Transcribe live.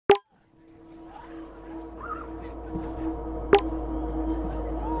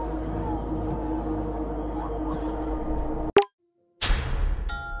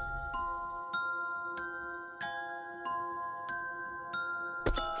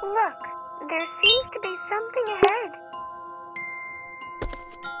Look, there seems to be something ahead.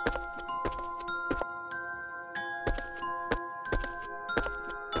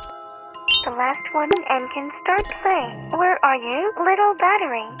 The last one and can start play. Where are you, little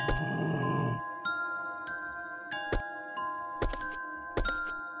battery?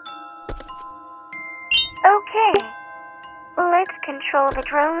 Okay. Let's control the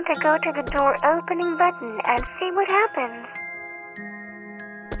drone to go to the door opening button and see what happens.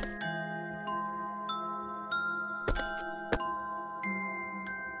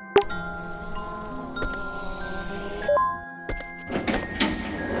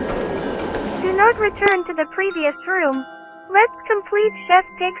 Do not return to the previous room. Let's complete Chef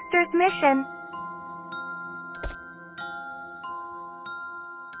Pigster's mission.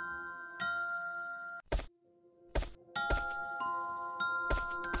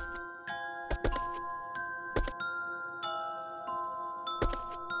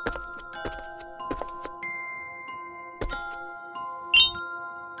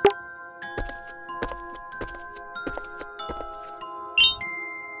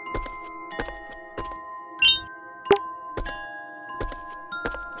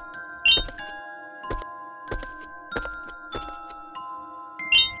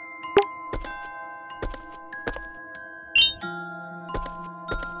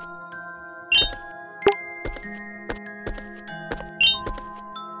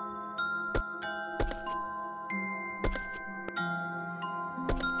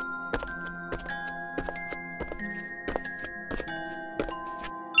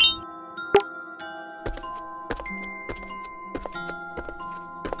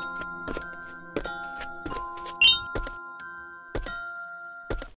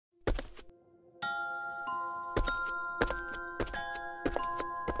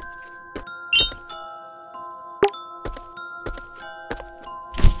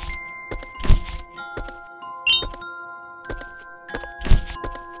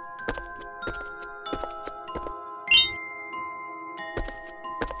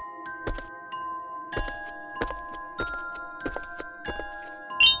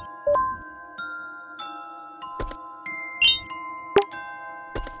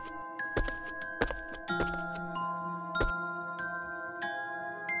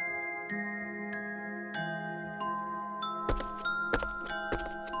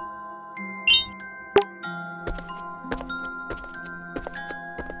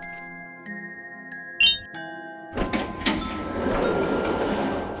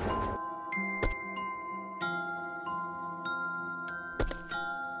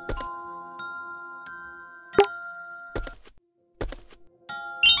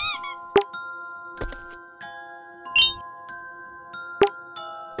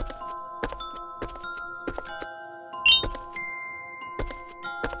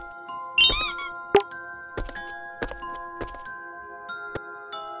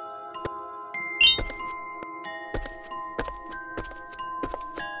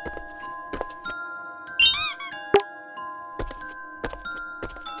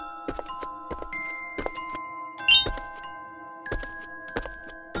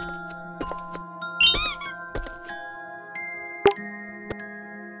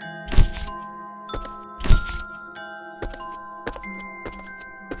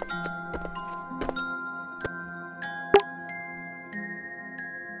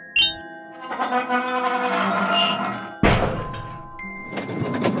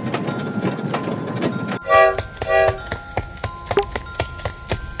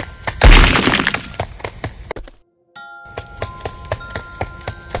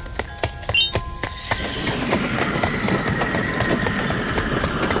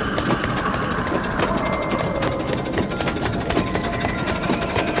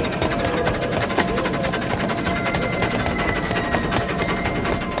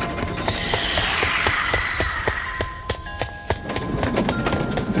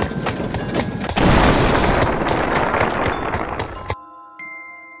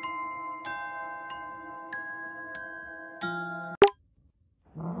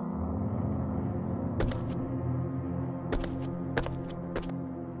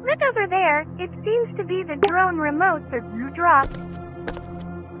 Look over there. It seems to be the drone remote that you dropped.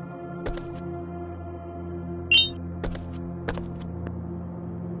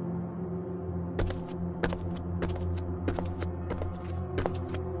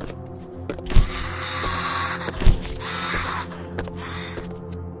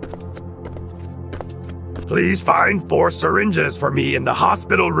 Please find 4 syringes for me in the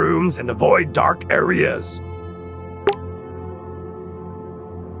hospital rooms and avoid dark areas.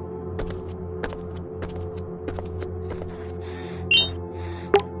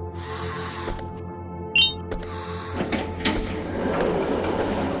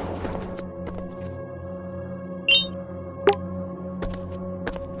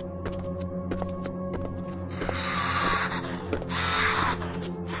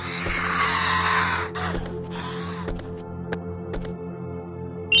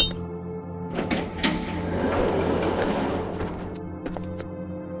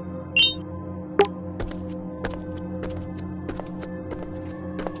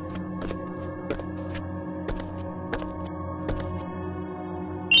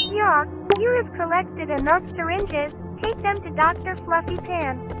 collected enough syringes, take them to Dr. Fluffy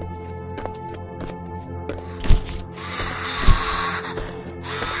Pants.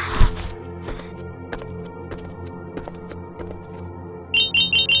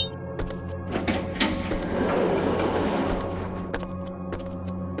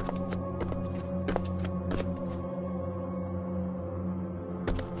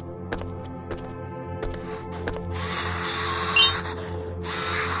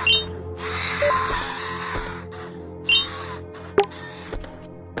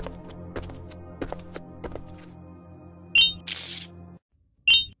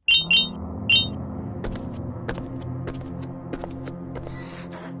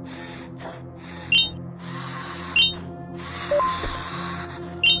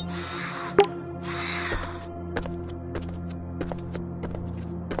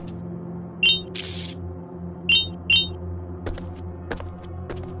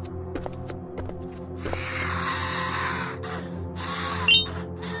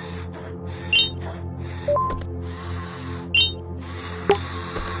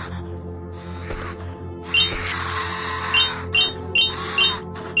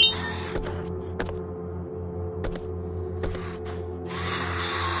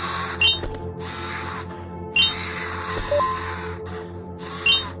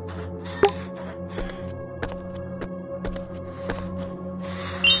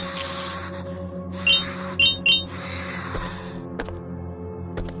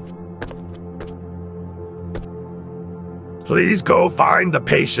 Please go find the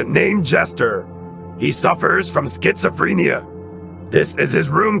patient named Jester. He suffers from schizophrenia. This is his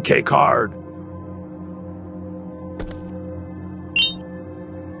room key card.